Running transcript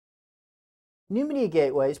New Media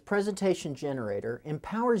Gateway's presentation generator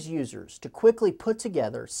empowers users to quickly put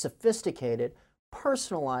together sophisticated,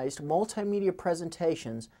 personalized multimedia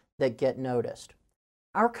presentations that get noticed.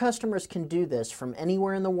 Our customers can do this from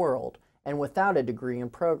anywhere in the world and without a degree in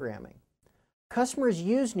programming. Customers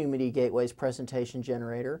use New Media Gateway's presentation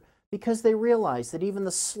generator because they realize that even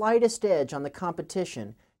the slightest edge on the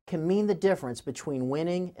competition can mean the difference between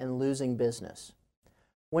winning and losing business.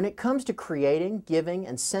 When it comes to creating, giving,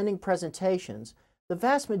 and sending presentations, the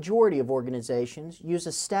vast majority of organizations use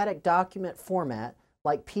a static document format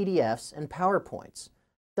like PDFs and PowerPoints.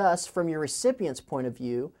 Thus, from your recipient's point of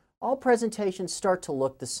view, all presentations start to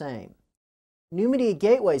look the same. New Media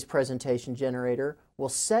Gateway's presentation generator will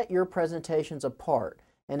set your presentations apart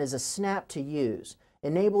and is a snap to use,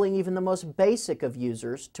 enabling even the most basic of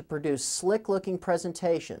users to produce slick-looking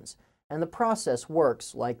presentations, and the process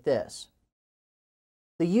works like this.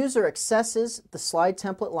 The user accesses the slide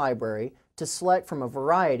template library to select from a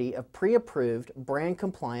variety of pre-approved,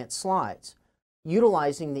 brand-compliant slides.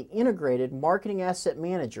 Utilizing the integrated Marketing Asset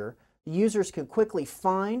Manager, the users can quickly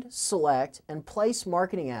find, select, and place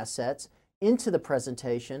marketing assets into the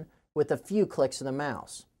presentation with a few clicks of the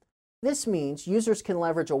mouse. This means users can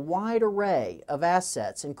leverage a wide array of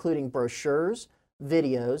assets including brochures,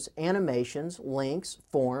 videos, animations, links,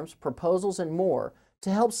 forms, proposals, and more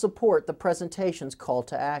to help support the presentation's call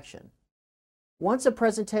to action. Once a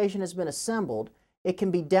presentation has been assembled, it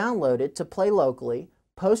can be downloaded to play locally,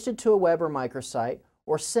 posted to a web or microsite,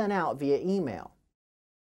 or sent out via email.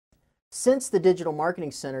 Since the Digital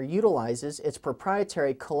Marketing Center utilizes its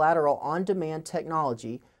proprietary collateral on-demand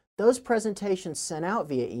technology, those presentations sent out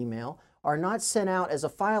via email are not sent out as a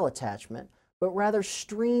file attachment, but rather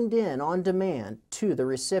streamed in on demand to the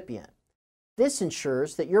recipient. This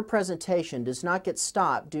ensures that your presentation does not get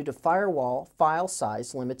stopped due to firewall file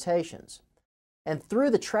size limitations. And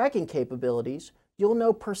through the tracking capabilities, you'll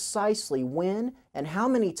know precisely when and how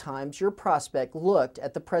many times your prospect looked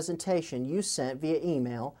at the presentation you sent via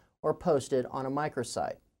email or posted on a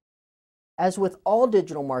microsite. As with all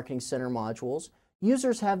Digital Marketing Center modules,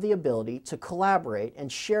 users have the ability to collaborate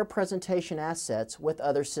and share presentation assets with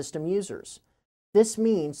other system users. This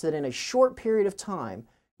means that in a short period of time,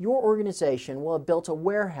 your organization will have built a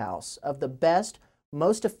warehouse of the best,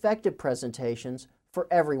 most effective presentations for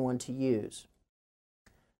everyone to use.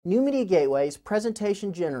 New Media Gateway's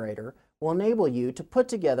presentation generator will enable you to put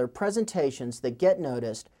together presentations that get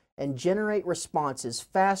noticed and generate responses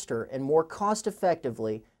faster and more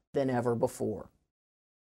cost-effectively than ever before.